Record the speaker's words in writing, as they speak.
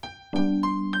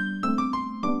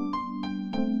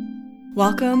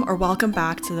Welcome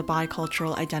back to The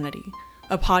Bicultural Identity,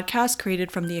 a podcast created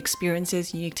from the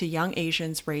experiences unique to young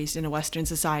Asians raised in a Western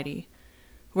society.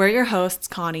 We're your hosts,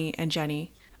 Connie and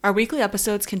Jenny. Our weekly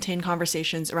episodes contain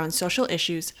conversations around social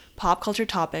issues, pop culture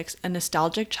topics, and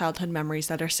nostalgic childhood memories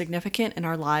that are significant in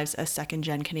our lives as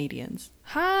second-gen Canadians.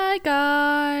 Hi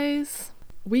guys!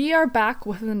 We are back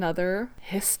with another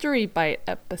History Bite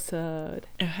episode.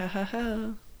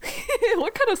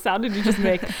 What kind of sound did you just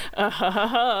make?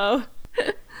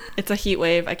 It's a heat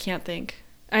wave, I can't think.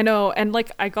 I know, and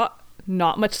I got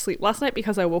not much sleep last night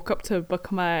because I woke up to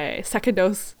book my second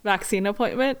dose vaccine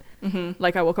appointment.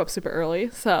 I woke up super early,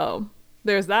 so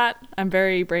there's that. I'm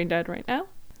very brain dead right now.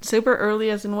 Super early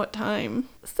as in what time?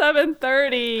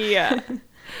 7:30.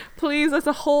 Please, that's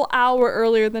a whole hour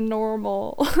earlier than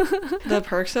normal. The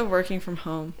perks of working from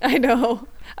home. I know.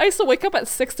 I used to wake up at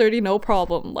 6:30, no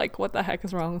problem. What the heck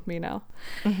is wrong with me now?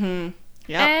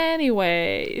 Yeah.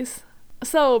 Anyways,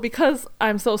 so because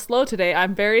I'm so slow today,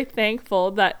 I'm very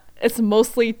thankful that it's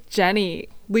mostly Jenny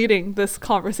leading this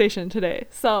conversation today.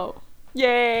 So,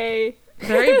 yay!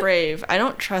 Very brave. I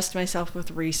don't trust myself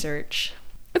with research.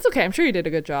 It's okay. I'm sure you did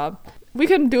a good job. We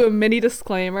can do a mini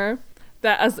disclaimer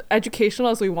that as educational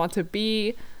as we want to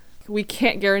be, we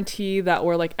can't guarantee that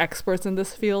we're experts in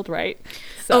this field, right?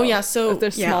 So if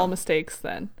there's small mistakes,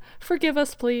 then forgive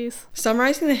us, please.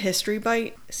 Summarizing the History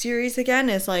Bite series again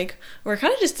is we're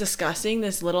kind of just discussing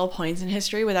this little points in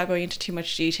history without going into too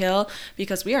much detail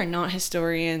because we are not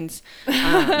historians.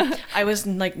 I was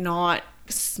not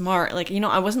smart.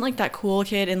 I wasn't that cool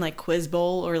kid in Quiz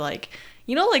Bowl or the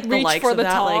reach likes for of the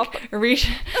that, top. reach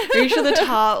for the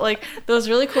top, those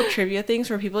really cool trivia things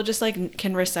where people just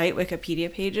can recite Wikipedia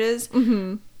pages.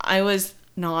 I was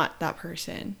not that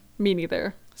person. Me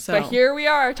neither. So, but here we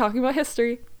are talking about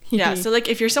history. Yeah, so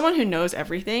if you're someone who knows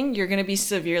everything, you're going to be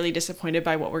severely disappointed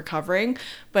by what we're covering.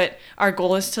 But our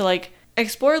goal is to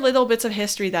explore little bits of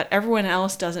history that everyone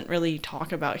else doesn't really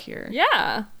talk about here.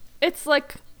 Yeah. It's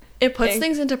it puts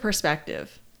things into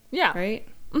perspective. Yeah. Right?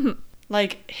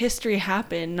 History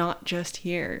happened not just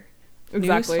here.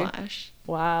 Exactly. Newsflash.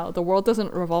 Wow. The world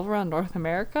doesn't revolve around North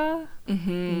America?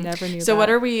 Never knew that. So what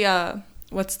are we,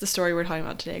 what's the story we're talking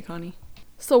about today, Connie?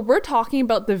 So we're talking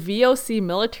about the VOC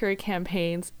military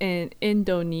campaigns in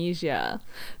Indonesia.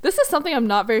 This is something I'm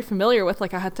not very familiar with.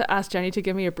 I had to ask Jenny to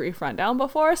give me a brief rundown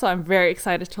before, so I'm very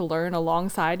excited to learn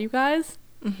alongside you guys.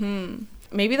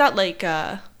 Maybe that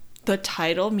the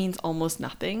title means almost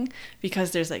nothing because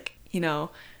there's there's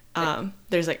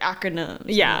acronyms.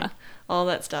 Yeah. And all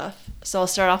that stuff. So I'll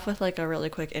start off with a really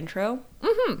quick intro.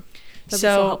 That'd be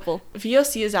so helpful.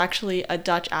 VOC is actually a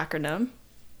Dutch acronym.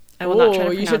 I will not try to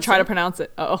pronounce it. You should try to pronounce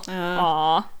it.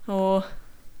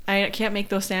 I can't make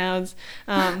those sounds.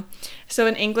 So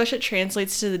in English, it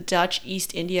translates to the Dutch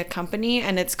East India Company,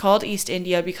 and it's called East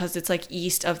India because it's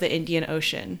east of the Indian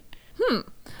Ocean.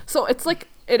 So it's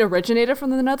it originated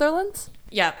from the Netherlands?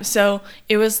 Yeah, so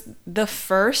it was the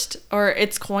first, or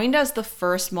it's coined as the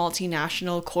first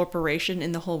multinational corporation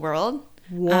in the whole world.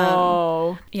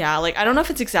 Whoa. Yeah, I don't know if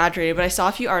it's exaggerated, but I saw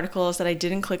a few articles that I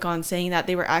didn't click on saying that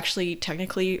they were actually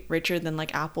technically richer than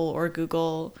Apple or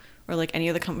Google or any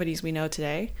of the companies we know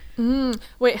today.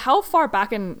 Wait, how far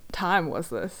back in time was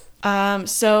this?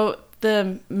 So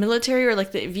the military or the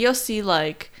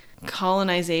VOC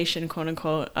colonization, quote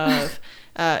unquote, of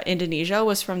Indonesia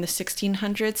was from the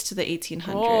 1600s to the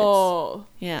 1800s. Whoa.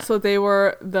 Yeah. So they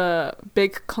were the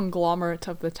big conglomerate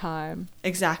of the time.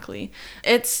 Exactly.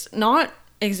 It's not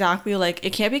exactly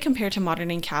it can't be compared to modern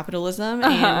day capitalism,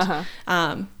 and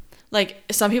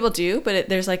some people do, but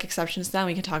there's exceptions to that.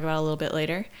 We can talk about a little bit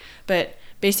later. But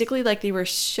basically they were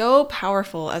so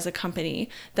powerful as a company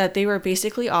that they were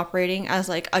basically operating as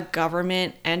a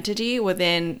government entity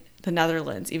within the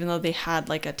Netherlands, even though they had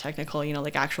a technical,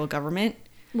 actual government.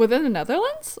 Within the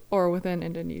Netherlands or within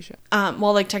Indonesia?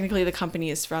 Technically the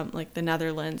company is from the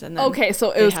Netherlands, and then okay,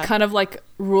 so it was kind of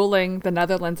ruling the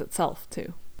Netherlands itself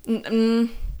too.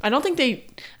 I don't think I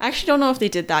actually don't know if they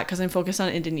did that because I'm focused on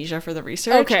Indonesia for the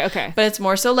research. Okay. But it's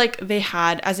more so they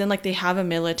had, as in they have a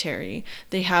military,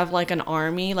 they have an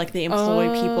army, they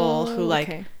employ people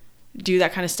who do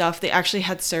that kind of stuff. They actually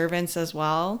had servants as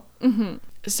well.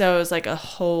 So it was a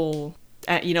whole,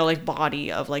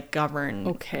 body of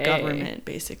government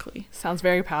basically. Sounds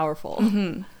very powerful.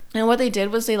 And what they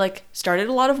did was they started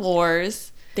a lot of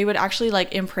wars. They would actually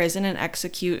imprison and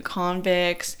execute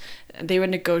convicts. They would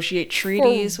negotiate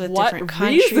treaties with different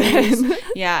countries.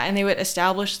 Yeah, and they would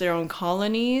establish their own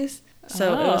colonies.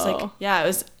 So it was it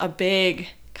was a big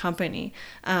company.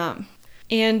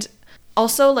 And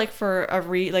Also, like for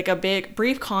a big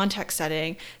brief context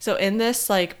setting. So in this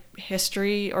like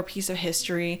history or piece of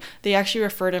history, they actually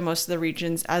refer to most of the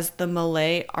regions as the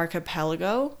Malay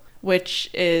Archipelago, which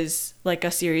is like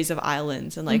a series of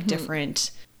islands and like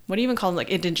different, what do you even call them, like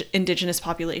indigenous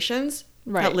populations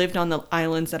that lived on the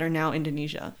islands that are now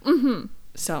Indonesia.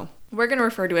 So we're going to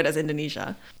refer to it as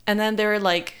Indonesia. And then there are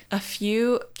like a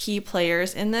few key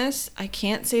players in this. I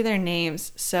can't say their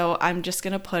names, so I'm just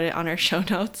going to put it on our show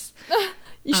notes.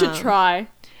 You should try.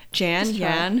 Jan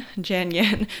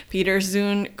Yan. Peter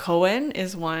Zoon Cohen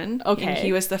is one. Okay. And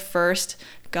he was the first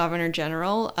governor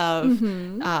general of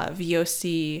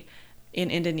VOC in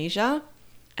Indonesia.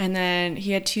 And then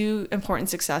he had two important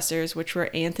successors, which were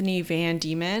Anthony Van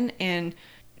Diemen and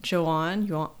Joan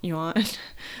Maetsuiker.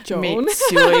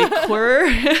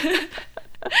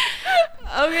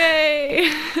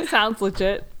 Okay. Sounds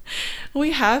legit.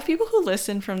 We have people who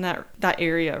listen from that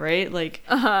area, right? Like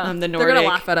the Nordic. They're gonna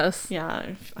laugh at us.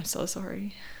 Yeah, I'm so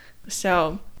sorry.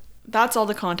 So that's all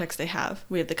the context they have.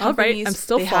 We have the companies. Right. I'm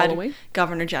still following. Had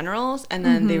governor generals, and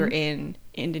then they were in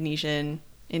Indonesian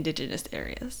indigenous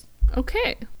areas.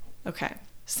 Okay.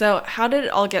 So how did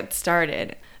it all get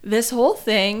started? This whole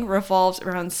thing revolves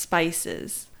around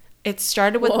spices. It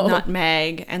started with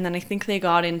nutmeg, and then I think they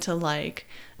got into like,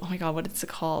 oh my god, what is it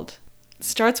called? It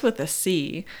starts with a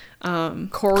C.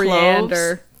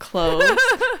 Coriander. Cloves.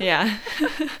 Yeah.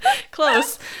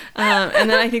 Close. And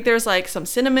then I think there's like some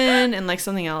cinnamon and like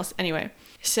something else. Anyway,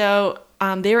 so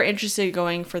they were interested in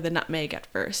going for the nutmeg at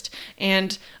first.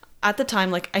 And at the time,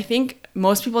 like, I think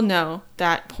most people know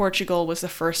that Portugal was the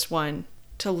first one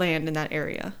to land in that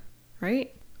area,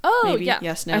 right? Oh, maybe? yeah.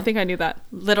 Yes, no. I think I knew that.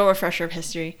 Little refresher of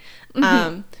history.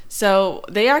 So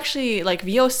they actually, like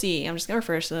VOC, I'm just going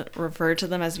to refer to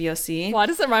them as VOC. Why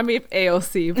does it remind me of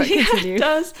AOC? But continue. Yeah, it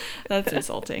does. That's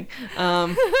insulting.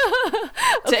 Okay,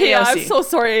 AOC. I'm so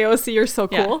sorry, AOC. You're so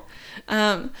cool.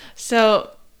 Yeah. So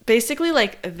basically,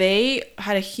 like, they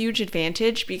had a huge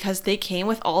advantage because they came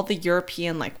with all the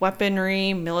European, like,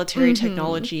 weaponry, military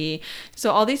technology.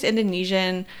 So all these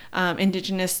Indonesian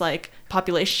indigenous, like,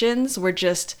 populations were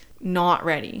just not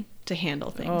ready to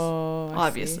handle things,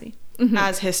 obviously,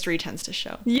 as history tends to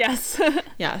show. Yes.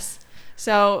 Yes.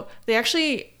 So they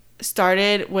actually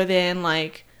started within,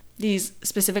 like, these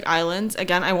specific islands.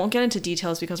 Again, I won't get into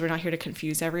details because we're not here to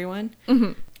confuse everyone.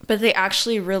 But they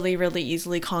actually really, really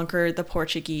easily conquered the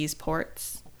Portuguese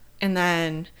ports. And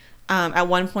then at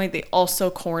one point, they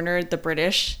also cornered the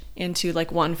British into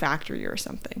like one factory or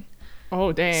something.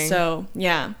 Oh, dang. So,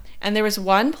 yeah. And there was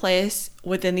one place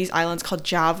within these islands called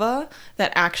Java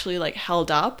that actually like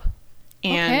held up.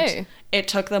 And it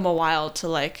took them a while to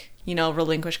like, you know,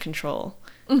 relinquish control.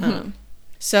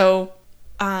 So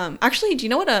actually, do you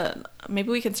know what maybe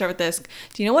we can start with this.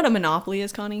 Do you know what a monopoly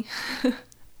is, Connie?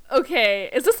 Okay.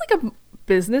 Is this like a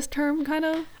business term kind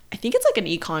of? I think it's like an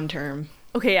econ term.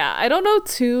 Okay, yeah. I don't know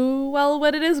too well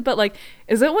what it is, but like,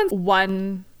 is it when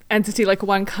one entity, like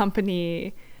one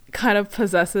company kind of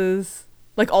possesses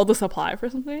like all the supply for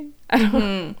something? I don't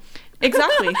know.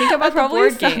 Exactly. Think about the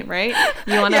board game, right?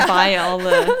 You want to buy all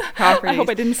the properties. I hope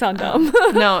I didn't sound dumb.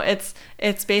 No,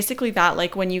 it's basically that,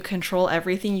 like, when you control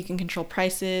everything, you can control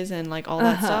prices and like all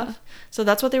that stuff. So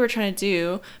that's what they were trying to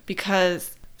do,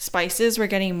 because spices were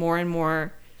getting more and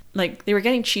more, like, they were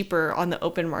getting cheaper on the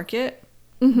open market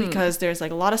because there's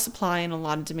like a lot of supply and a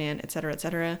lot of demand, et cetera, et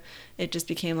cetera. It just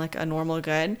became like a normal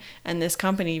good. And this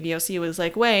company, VOC, was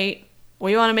like, wait,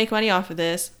 we want to make money off of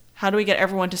this. How do we get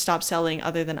everyone to stop selling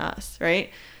other than us,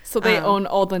 right? So they own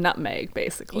all the nutmeg,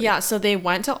 basically. Yeah, so they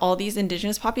went to all these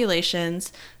indigenous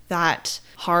populations that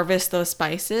harvest those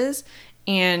spices,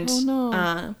 and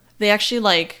they actually,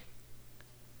 like,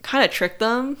 kind of tricked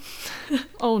them.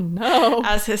 Oh, no.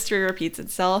 As history repeats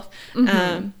itself.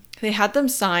 They had them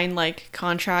sign, like,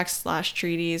 contracts /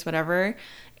 treaties, whatever,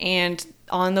 and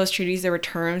on those treaties there were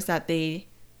terms that it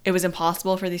was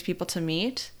impossible for these people to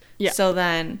meet. Yeah. So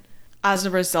then, as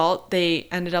a result, they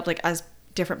ended up, like, as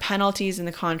different penalties in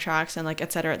the contracts and, like,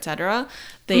 et cetera,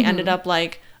 they ended up,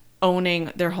 like,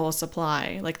 owning their whole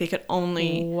supply. Like, they could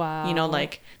only, you know,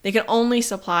 like, they could only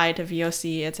supply to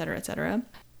VOC, et cetera.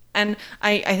 And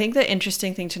I think the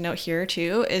interesting thing to note here,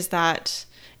 too, is that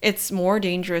it's more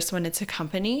dangerous when it's a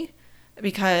company,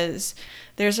 because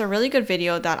there's a really good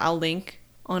video that I'll link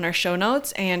on our show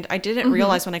notes, and I didn't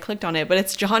realize when I clicked on it, but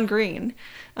it's John Green.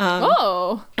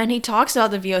 And he talks about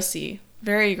the VOC.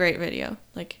 Very great video.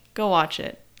 Like, go watch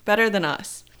it. Better than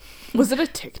us. Was it a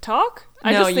TikTok?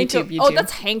 No, YouTube. Oh,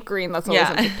 that's Hank Green. That's always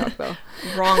on TikTok, though.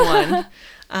 Wrong one.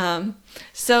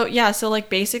 So like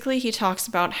basically he talks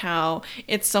about how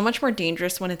it's so much more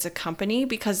dangerous when it's a company,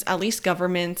 because at least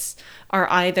governments are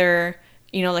either,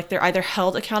 you know, like they're either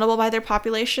held accountable by their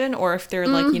population, or if they're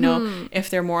like, you know, if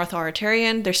they're more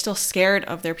authoritarian, they're still scared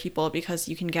of their people because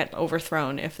you can get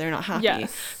overthrown if they're not happy.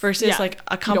 Yes. Versus like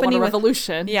a company with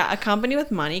revolution. Yeah, a company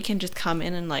with money can just come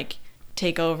in and like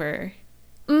take over.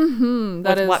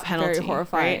 That is what penalty, very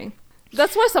horrifying. Right?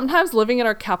 That's why sometimes living in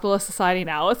our capitalist society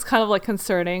now, it's kind of like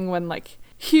concerning when like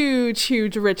huge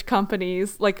rich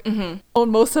companies like own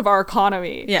most of our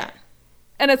economy. Yeah.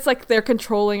 And it's like they're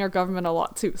controlling our government a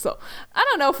lot too. So I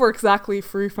don't know if we're exactly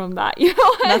free from that. You know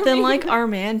what Nothing I mean? like our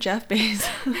man, Jeff Bezos.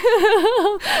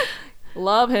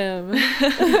 Love him.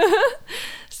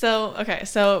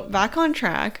 So back on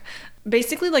track.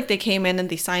 Basically, like they came in and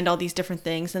they signed all these different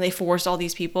things and they forced all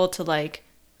these people to like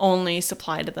only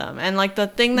supply to them. And like the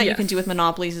thing that you can do with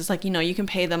monopolies is like, you know, you can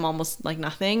pay them almost like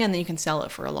nothing and then you can sell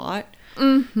it for a lot.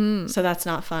 So that's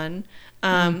not fun.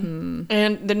 And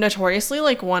the notoriously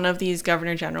like one of these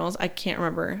governor generals, I can't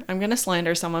remember, I'm gonna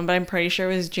slander someone, but I'm pretty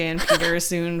sure it was Jan Peter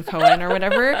Soon Cohen or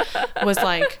whatever, was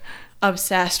like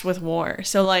obsessed with war.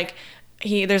 So like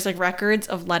there's like records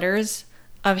of letters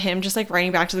of him just like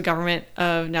writing back to the government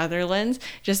of Netherlands,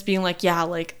 just being like, yeah,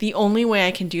 like the only way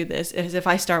I can do this is if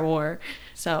I start war.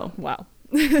 So wow.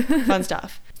 Fun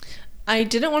stuff. I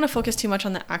didn't want to focus too much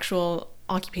on the actual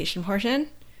occupation portion.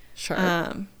 Sure.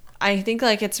 I think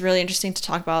like it's really interesting to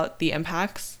talk about the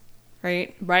impacts,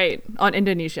 right? Right. On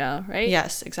Indonesia, right?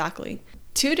 Yes, exactly.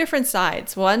 Two different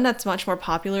sides. One that's much more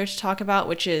popular to talk about,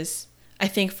 which is, I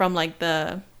think, from like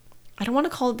I don't want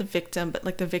to call it the victim, but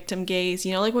like the victim gaze.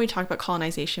 You know, like when we talk about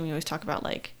colonization, we always talk about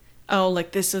like, oh,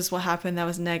 like this is what happened that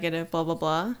was negative, blah, blah,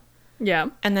 blah. Yeah.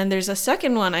 And then there's a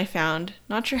second one I found,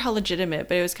 not sure how legitimate,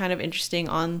 but it was kind of interesting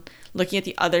on looking at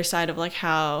the other side of like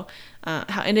how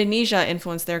Indonesia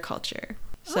influenced their culture.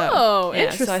 So,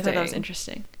 interesting. So I thought that was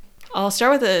interesting. I'll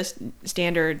start with the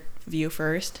standard view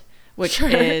first, which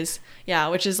is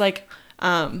like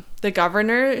the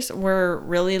governors were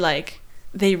really like,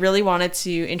 they really wanted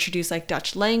to introduce like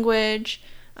Dutch language,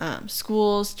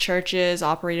 schools, churches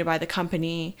operated by the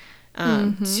company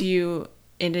to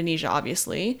Indonesia,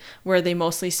 obviously, where they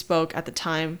mostly spoke at the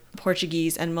time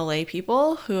Portuguese and Malay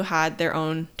people who had their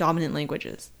own dominant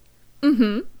languages.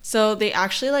 So they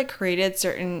actually like created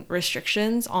certain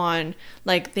restrictions on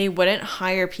like they wouldn't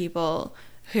hire people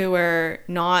who were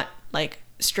not like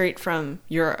straight from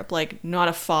Europe, like not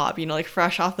a fob, you know, like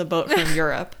fresh off the boat from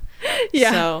Europe.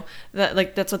 So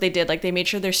that's what they did. Like they made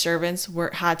sure their servants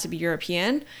had to be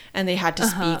European and they had to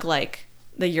speak like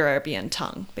the European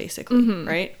tongue, basically,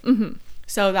 right?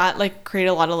 So that like created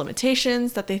a lot of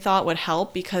limitations that they thought would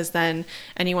help, because then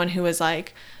anyone who was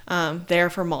like there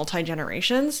for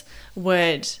multi-generations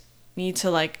would need to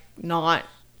like not,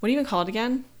 what do you even call it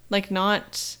again? Like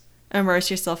not immerse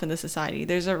yourself in the society.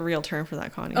 There's a real term for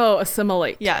that, Connie. Oh,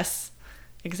 assimilate. Yes,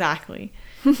 exactly.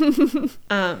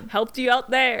 Helped you out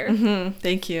there.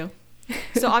 Thank you.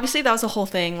 So obviously that was a whole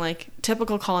thing, like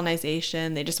typical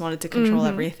colonization. They just wanted to control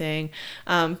everything.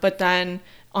 But then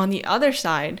on the other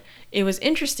side, it was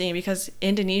interesting because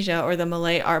Indonesia, or the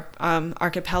Malay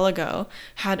archipelago,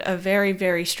 had a very,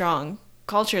 very strong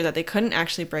culture that they couldn't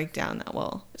actually break down that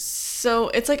well. So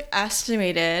it's like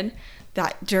estimated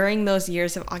that during those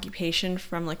years of occupation,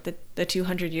 from like the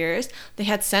 200 years, they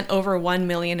had sent over 1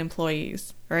 million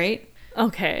employees, right?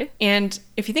 Okay. And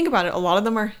if you think about it, a lot of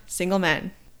them are single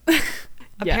men.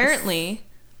 Apparently,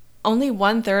 only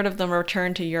 1/3 of them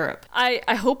returned to Europe.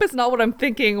 I hope it's not what I'm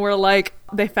thinking, where like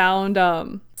they found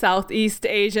Southeast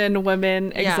Asian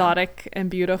women exotic and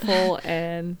beautiful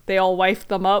and they all wifed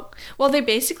them up. Well, they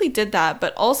basically did that,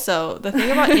 but also the thing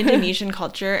about Indonesian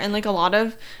culture and like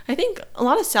I think a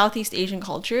lot of Southeast Asian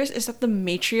cultures is that the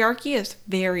matriarchy is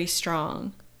very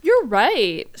strong. You're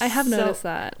right. I have noticed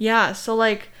that. Yeah, so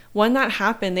like when that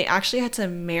happened, they actually had to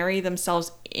marry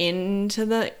themselves into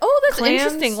the that's clans.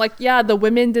 interesting. Like, yeah, the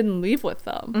women didn't leave with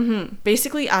them.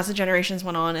 Basically, as the generations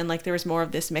went on and like there was more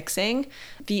of this mixing,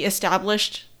 the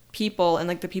established people and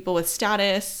like the people with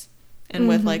status and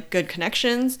with like good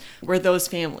connections were those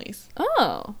families.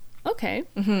 Oh, okay.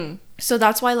 So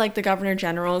that's why like the governor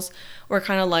generals were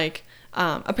kind of like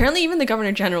apparently even the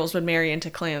governor generals would marry into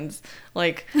clans,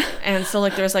 like, and so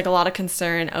like there was like a lot of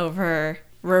concern over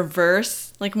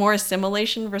reverse, like more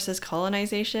assimilation versus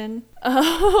colonization.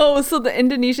 Oh, so the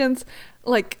Indonesians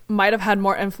like might have had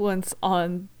more influence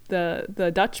on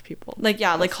the Dutch people. Like,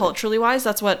 yeah, like culturally wise,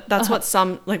 that's what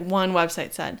some like one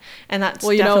website said, and that's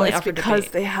definitely it's because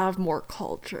debate. They have more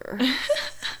culture.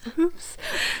 Oops.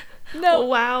 No,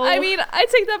 wow. I mean, I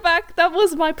take that back. That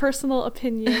was my personal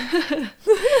opinion.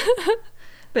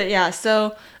 But yeah,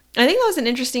 so I think that was an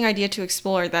interesting idea to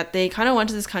explore, that they kind of went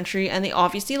to this country and they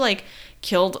obviously like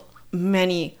killed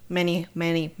many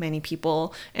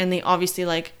people, and they obviously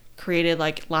like created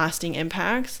like lasting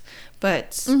impacts,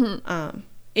 but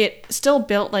it still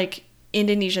built like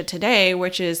Indonesia today,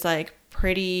 which is like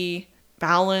pretty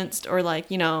balanced, or like,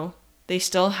 you know, they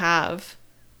still have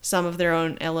some of their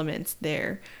own elements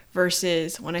there,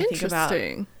 versus when I think about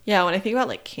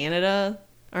like Canada,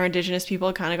 our indigenous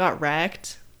people kind of got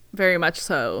wrecked. Very much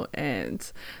so. And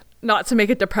not to make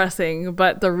it depressing,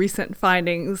 but the recent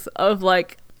findings of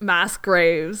like mass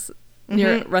graves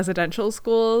near residential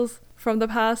schools from the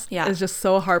past is just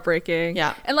so heartbreaking.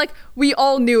 Yeah. And like we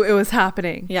all knew it was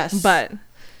happening. Yes. But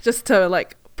just to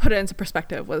like put it into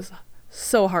perspective was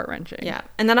so heart-wrenching. Yeah.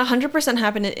 And that 100%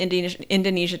 happened in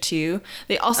Indonesia too.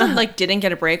 They also like didn't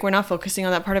get a break. We're not focusing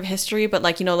on that part of history, but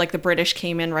like, you know, like the British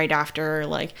came in right after.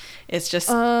 Like it's just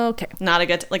not a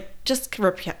good, like just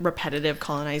repetitive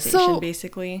colonization,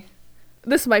 basically.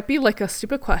 This might be like a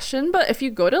stupid question, but if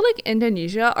you go to like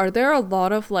Indonesia, are there a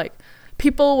lot of like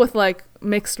people with like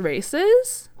mixed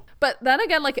races? But then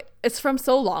again, like it's from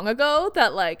so long ago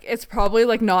that like it's probably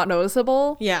like not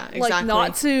noticeable. Yeah, exactly. Like,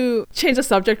 not to change the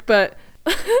subject, but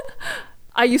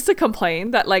I used to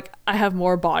complain that like I have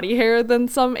more body hair than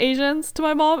some Asians to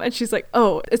my mom, and she's like,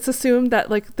 "Oh, it's assumed that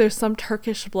like there's some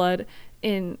Turkish blood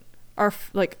in our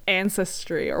like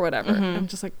ancestry or whatever." I'm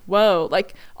just like, whoa,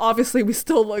 like obviously we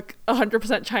still look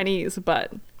 100% Chinese,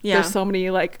 but there's so many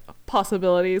like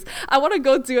possibilities. I want to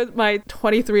go do my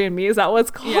 23andMe, is that what it's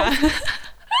called? Yeah.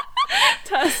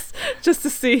 Test just to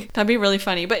see. That'd be really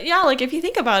funny. But yeah, like if you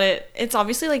think about it, it's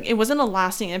obviously like it wasn't a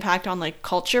lasting impact on like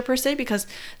culture per se, because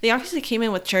they obviously came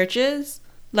in with churches,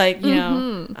 like, you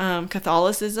know,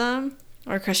 Catholicism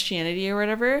or Christianity or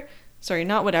whatever. Sorry,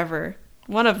 not whatever.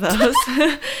 One of those.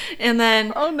 And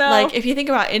then like if you think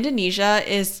about, Indonesia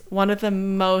is one of the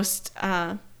most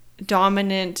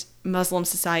dominant Muslim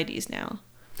societies now.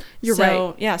 You're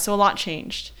right. Yeah, so a lot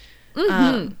changed.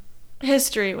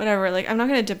 History, whatever, like I'm not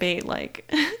going to debate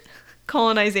like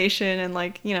colonization and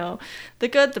like, you know, the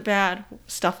good, the bad,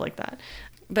 stuff like that.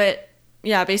 But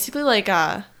yeah, basically like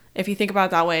if you think about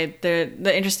it that way,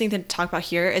 the interesting thing to talk about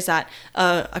here is that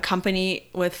a company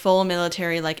with full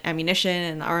military like ammunition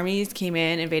and armies came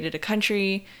in, invaded a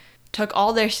country, took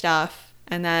all their stuff,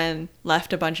 and then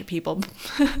left a bunch of people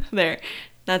there.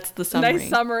 That's the summary. Nice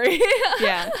summary.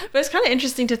 Yeah. But it's kind of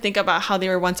interesting to think about how they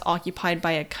were once occupied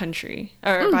by a country,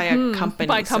 or by a company.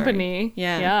 By company.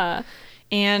 Yeah. Yeah.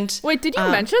 And wait, did you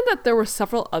mention that there were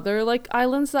several other like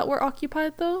islands that were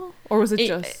occupied though? Or was it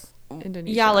just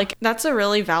Indonesia? Yeah, like that's a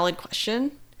really valid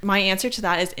question. My answer to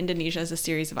that is Indonesia is a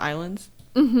series of islands.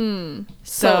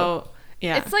 So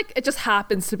yeah, it's like it just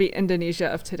happens to be Indonesia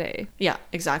of today. Yeah,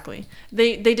 exactly.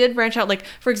 They did branch out. Like,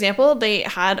 for example, they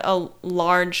had a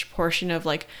large portion of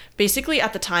like, basically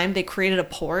at the time they created a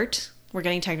port. We're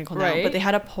getting technical now, but they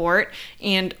had a port,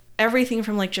 and everything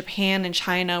from like Japan and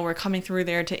China were coming through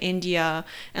there to India,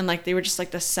 and like they were just like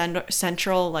the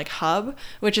central like hub,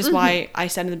 which is why I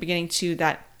said in the beginning too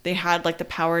that they had like the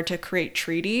power to create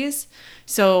treaties.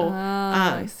 So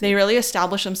they really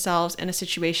established themselves in a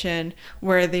situation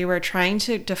where they were trying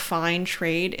to define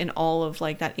trade in all of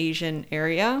like that Asian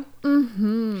area.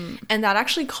 And that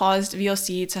actually caused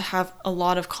VOC to have a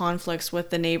lot of conflicts with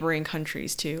the neighboring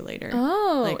countries too later.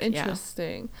 Like,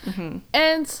 interesting.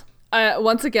 And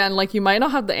once again, like you might not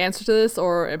have the answer to this,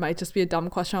 or it might just be a dumb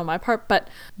question on my part, but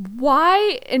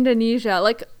why Indonesia?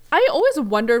 Like, I always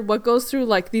wondered what goes through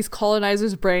like these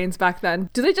colonizers' brains back then.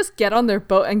 Do they just get on their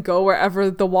boat and go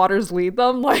wherever the waters lead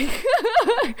them? Like,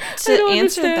 to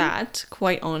answer that,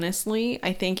 quite honestly,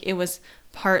 I think it was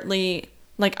partly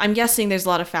like, I'm guessing there's a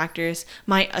lot of factors.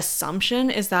 My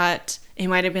assumption is that it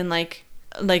might have been like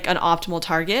an optimal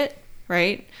target,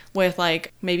 right? With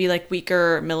like maybe like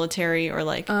weaker military or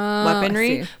like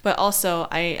weaponry, but also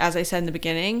as I said in the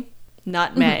beginning,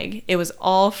 nutmeg. It was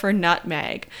all for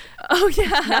nutmeg. Oh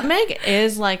yeah, nutmeg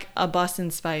is like a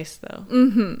bussin' spice though.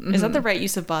 Is that the right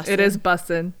use of bussin'? It is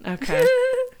bussin'. Okay.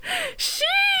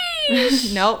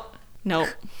 Sheesh. Nope.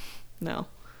 No.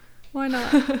 Why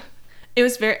not? It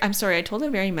was I'm sorry, I told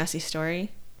a very messy story.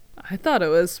 I thought it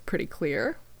was pretty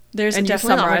clear. There's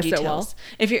definitely a lot more details. Well.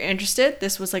 If you're interested,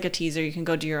 this was like a teaser. You can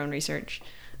go do your own research.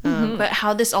 But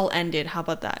how this all ended, how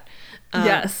about that?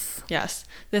 Yes.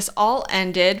 This all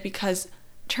ended because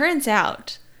turns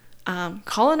out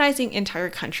colonizing entire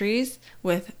countries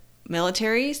with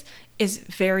militaries is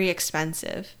very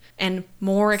expensive, and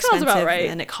more expensive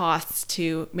than it costs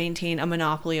to maintain a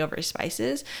monopoly over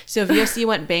spices. So VOC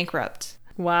went bankrupt.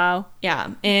 Wow.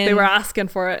 Yeah. And they were asking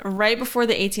for it. Right before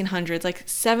the 1800s,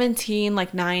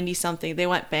 like 90 something, they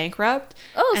went bankrupt.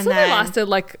 Oh, so they lasted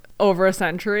like over a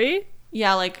century?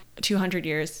 Yeah, like 200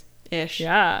 years-ish.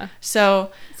 Yeah.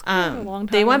 So a long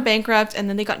time. they went bankrupt and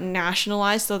then they got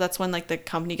nationalized. So that's when like the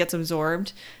company gets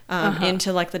absorbed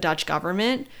into like the Dutch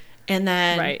government. And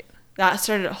then that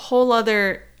started a whole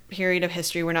other period of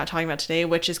history we're not talking about today,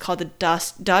 which is called the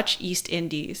Dutch East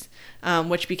Indies,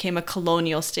 which became a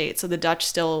colonial state. So the Dutch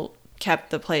still kept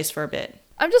the place for a bit.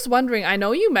 I'm just wondering, I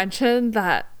know you mentioned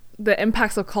that the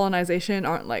impacts of colonization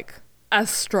aren't like as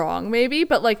strong maybe,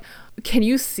 but like, can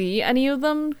you see any of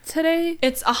them today?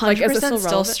 It's 100%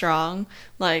 still strong.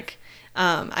 Like,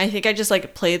 I think I just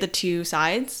like play the two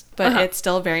sides, but it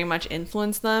still very much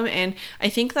influenced them. And I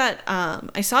think that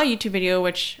I saw a YouTube video,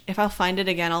 which if I'll find it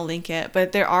again, I'll link it.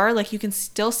 But there are like, you can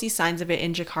still see signs of it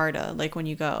in Jakarta, like when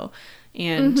you go.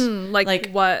 And like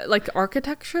what, like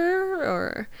architecture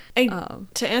or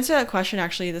to answer that question,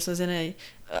 actually, this was in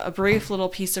a brief little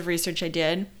piece of research I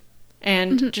did.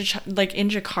 And like in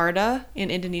Jakarta,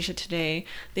 in Indonesia today,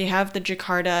 they have the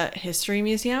Jakarta History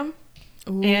Museum.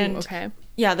 Ooh, and okay.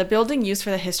 Yeah, the building used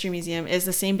for the History Museum is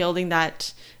the same building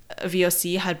that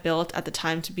VOC had built at the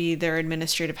time to be their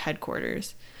administrative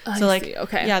headquarters. So like,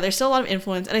 okay. Yeah, there's still a lot of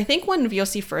influence. And I think when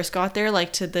VOC first got there,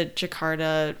 like to the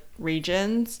Jakarta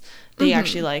regions, they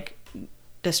actually like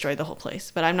destroyed the whole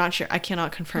place. But I'm not sure. I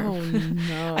cannot confirm. Oh,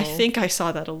 no. I think I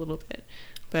saw that a little bit.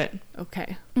 But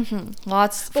okay.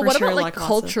 Lots. But for what sure, about like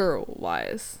culture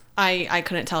wise? I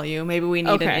couldn't tell you. Maybe we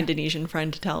need an Indonesian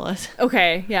friend to tell us.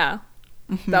 Okay, yeah.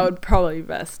 That would probably be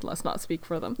best. Let's not speak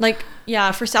for them. Like,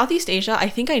 yeah, for Southeast Asia, I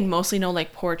think I mostly know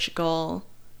like Portugal,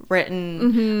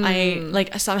 Britain. I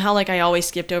like somehow like I always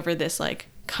skipped over this like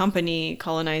company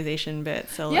colonization bit.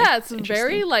 So like, yeah, it's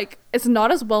very like it's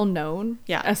not as well known.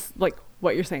 Yeah. As like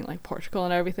what you're saying, like Portugal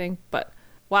and everything. But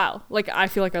wow, like I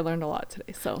feel like I learned a lot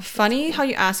today. So funny how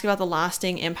you ask about the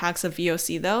lasting impacts of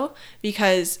VOC though,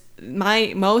 because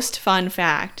my most fun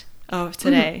fact of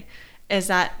today is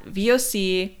that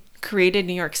VOC created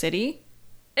New York City.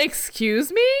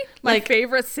 Excuse me? My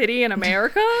favorite city in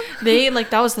America? They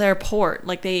like that was their port.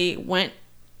 Like they went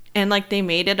and like they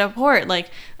made it a port.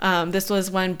 Like this was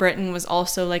when Britain was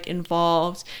also like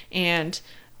involved, and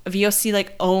VOC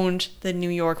like owned the New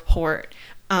York port.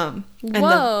 And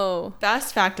the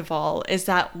best fact of all is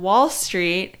that Wall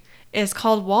Street is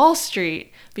called Wall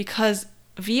Street because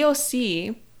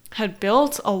VOC had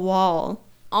built a wall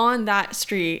on that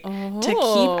street to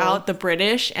keep out the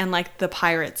British and like the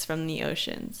pirates from the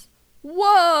oceans.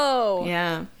 Whoa.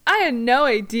 Yeah. I had no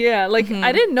idea. Like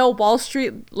I didn't know Wall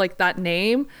Street, like that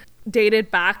name dated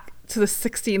back to the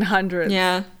 1600s.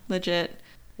 Yeah, legit.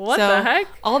 What the heck?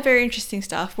 All very interesting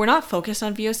stuff. We're not focused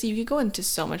on VOC. You could go into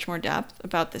so much more depth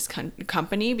about this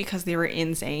company because they were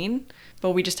insane. But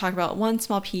we just talk about one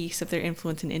small piece of their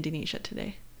influence in Indonesia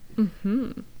today.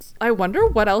 I wonder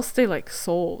what else they like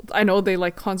sold. I know they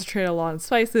like concentrate a lot on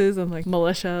spices and like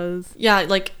militias. Yeah,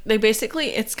 like they basically,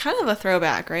 it's kind of a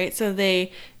throwback, right? So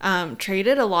they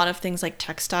traded a lot of things like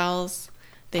textiles.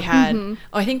 They had,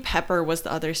 I think pepper was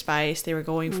the other spice they were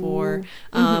going for.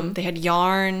 They had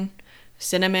yarn,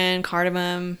 cinnamon,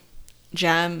 cardamom,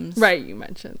 gems. Right, you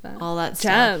mentioned that. All that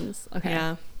stuff. Gems. Okay.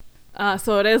 Yeah.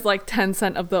 So it is like 10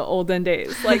 cent of the olden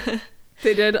days. Like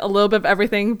they did a little bit of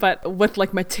everything, but with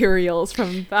like materials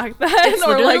from back then. It's or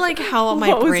literally like how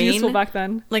my brain was useful back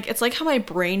then. Like it's like how my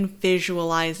brain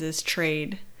visualizes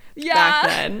trade. Yeah. Back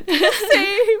then.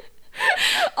 Same.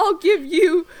 I'll give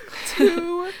you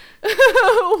two.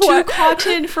 Two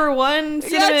cotton for one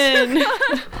cinnamon.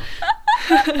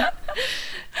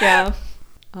 Yeah.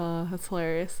 That's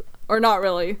hilarious. Or not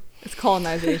really. It's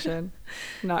colonization.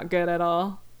 Not good at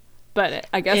all. But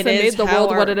I guess it made the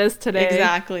world what it is today.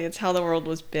 Exactly. It's how the world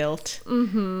was built.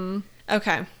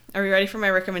 Okay. Are we ready for my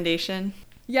recommendation?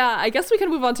 Yeah, I guess we can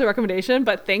move on to recommendation,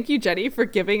 but thank you, Jenny, for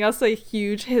giving us a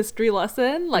huge history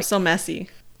lesson. Like, so messy.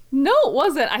 No, it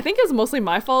wasn't. I think it's mostly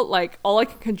my fault. Like, all I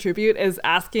can contribute is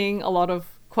asking a lot of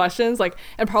questions, like,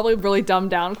 and probably really dumbed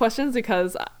down questions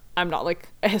because I'm not like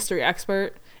a history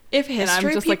expert. If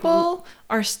history people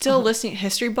are still listening,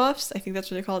 history buffs, I think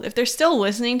that's what they're called. If they're still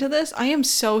listening to this, I am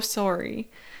so sorry.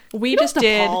 We just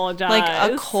did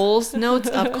like a Cole's notes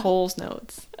of Cole's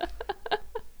notes.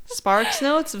 Sparks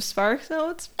notes of Sparks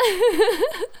notes.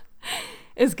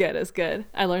 It's good. It's good.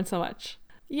 I learned so much.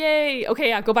 Yay. Okay,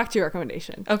 yeah, go back to your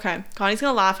recommendation. Okay. Connie's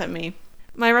gonna laugh at me.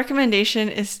 My recommendation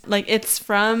is like it's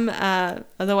from the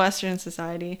Western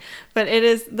Society, but it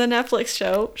is the Netflix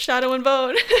show Shadow and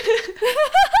Bone.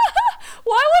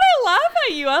 Why would I laugh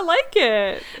at you? I like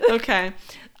it. Okay.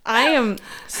 I am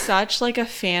such like a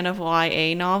fan of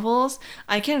YA novels.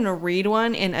 I can read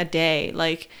one in a day.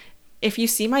 Like, if you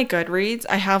see my Goodreads,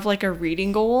 I have like a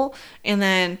reading goal, and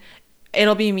then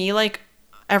it'll be me like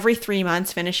every 3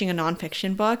 months finishing a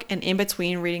nonfiction book, and in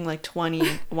between reading like 20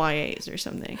 YAs or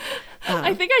something.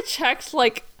 I think I checked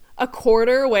like a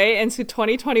quarter way into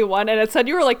 2021, and it said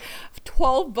you were like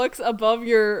 12 books above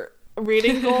your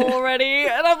reading goal already.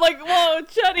 And I'm like, whoa,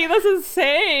 Jenny, that's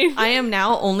insane. I am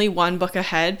now only 1 book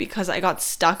ahead because I got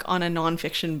stuck on a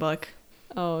nonfiction book.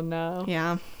 Oh no.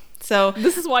 Yeah. So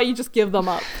this is why you just give them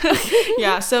up.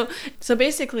 Yeah, so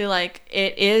basically, like,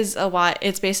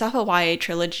 it's based off a YA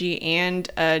trilogy and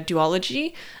a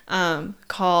duology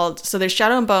called, so there's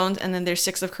Shadow and Bones, and then there's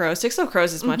Six of Crows. Six of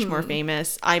Crows is much more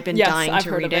famous. I've been dying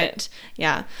to read it.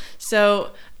 Yeah. So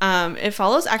it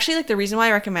follows, actually, like, the reason why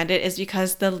I recommend it is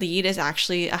because the lead is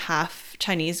actually a half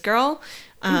Chinese girl,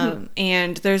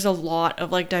 and there's a lot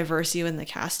of like diversity in the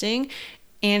casting,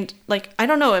 and like, I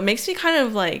don't know, it makes me kind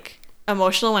of like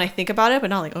emotional when I think about it, but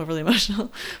not like overly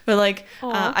emotional. But like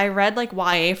I read like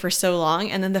YA for so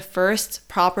long, and then the first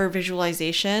proper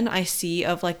visualization I see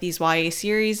of like these YA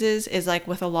series is like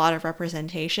with a lot of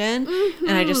representation,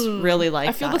 and I just really like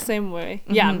I feel that. the same way.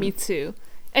 Yeah, me too.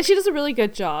 And she does a really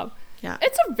good job. Yeah,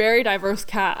 it's a very diverse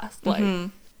cast.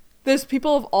 Like there's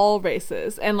people of all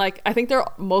races, and like I think they're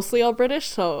mostly all British,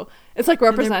 so it's like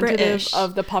representative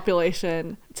of the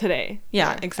population today.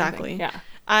 Yeah, exactly. Yeah,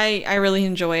 I really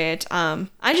enjoy it.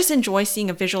 I just enjoy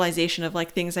seeing a visualization of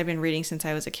like things I've been reading since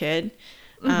I was a kid.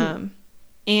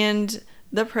 And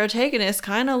the protagonist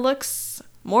kind of looks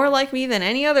more like me than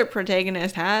any other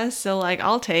protagonist has, so like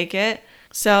I'll take it.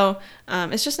 So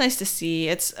it's just nice to see.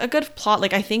 It's a good plot.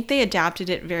 Like, I think they adapted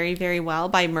it very, very well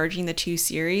by merging the 2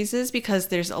 series, because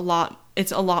it's a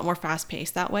lot more fast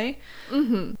paced that way.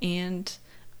 And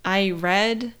I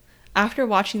read, after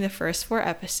watching the first 4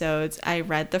 episodes, I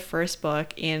read the first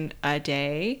book in a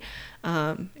day,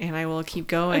 and I will keep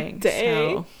going. A day?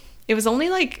 So it was only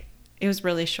like, it was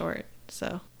really short.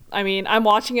 So I mean, I'm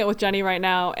watching it with Jenny right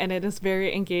now, and it is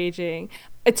very engaging.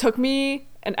 It took me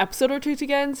an episode or 2 to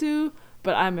get into,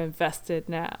 but I'm invested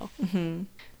now.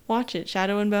 Watch it,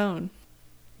 Shadow and Bone.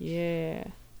 Yeah.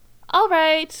 All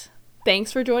right.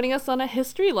 Thanks for joining us on a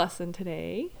history lesson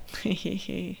today.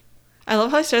 I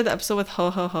love how I started the episode with ho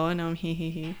ho ho, and now I'm he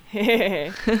he he.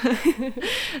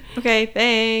 Okay,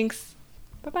 thanks.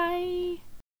 Bye-bye.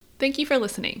 Thank you for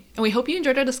listening, and we hope you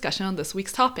enjoyed our discussion on this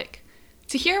week's topic.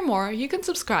 To hear more, you can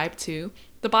subscribe to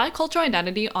The Bicultural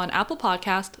Identity on Apple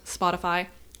Podcast, Spotify,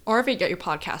 or wherever you get your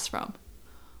podcasts from.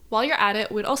 While you're at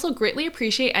it, we'd also greatly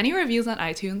appreciate any reviews on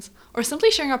iTunes, or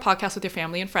simply sharing our podcast with your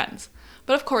family and friends.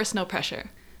 But of course, no pressure.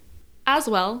 As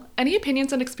well, any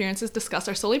opinions and experiences discussed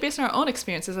are solely based on our own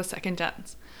experiences as second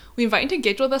gens. We invite you to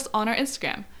engage with us on our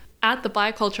Instagram, at The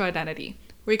Bicultural Identity,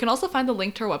 where you can also find the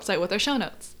link to our website with our show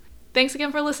notes. Thanks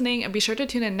again for listening, and be sure to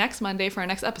tune in next Monday for our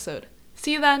next episode.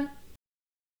 See you then!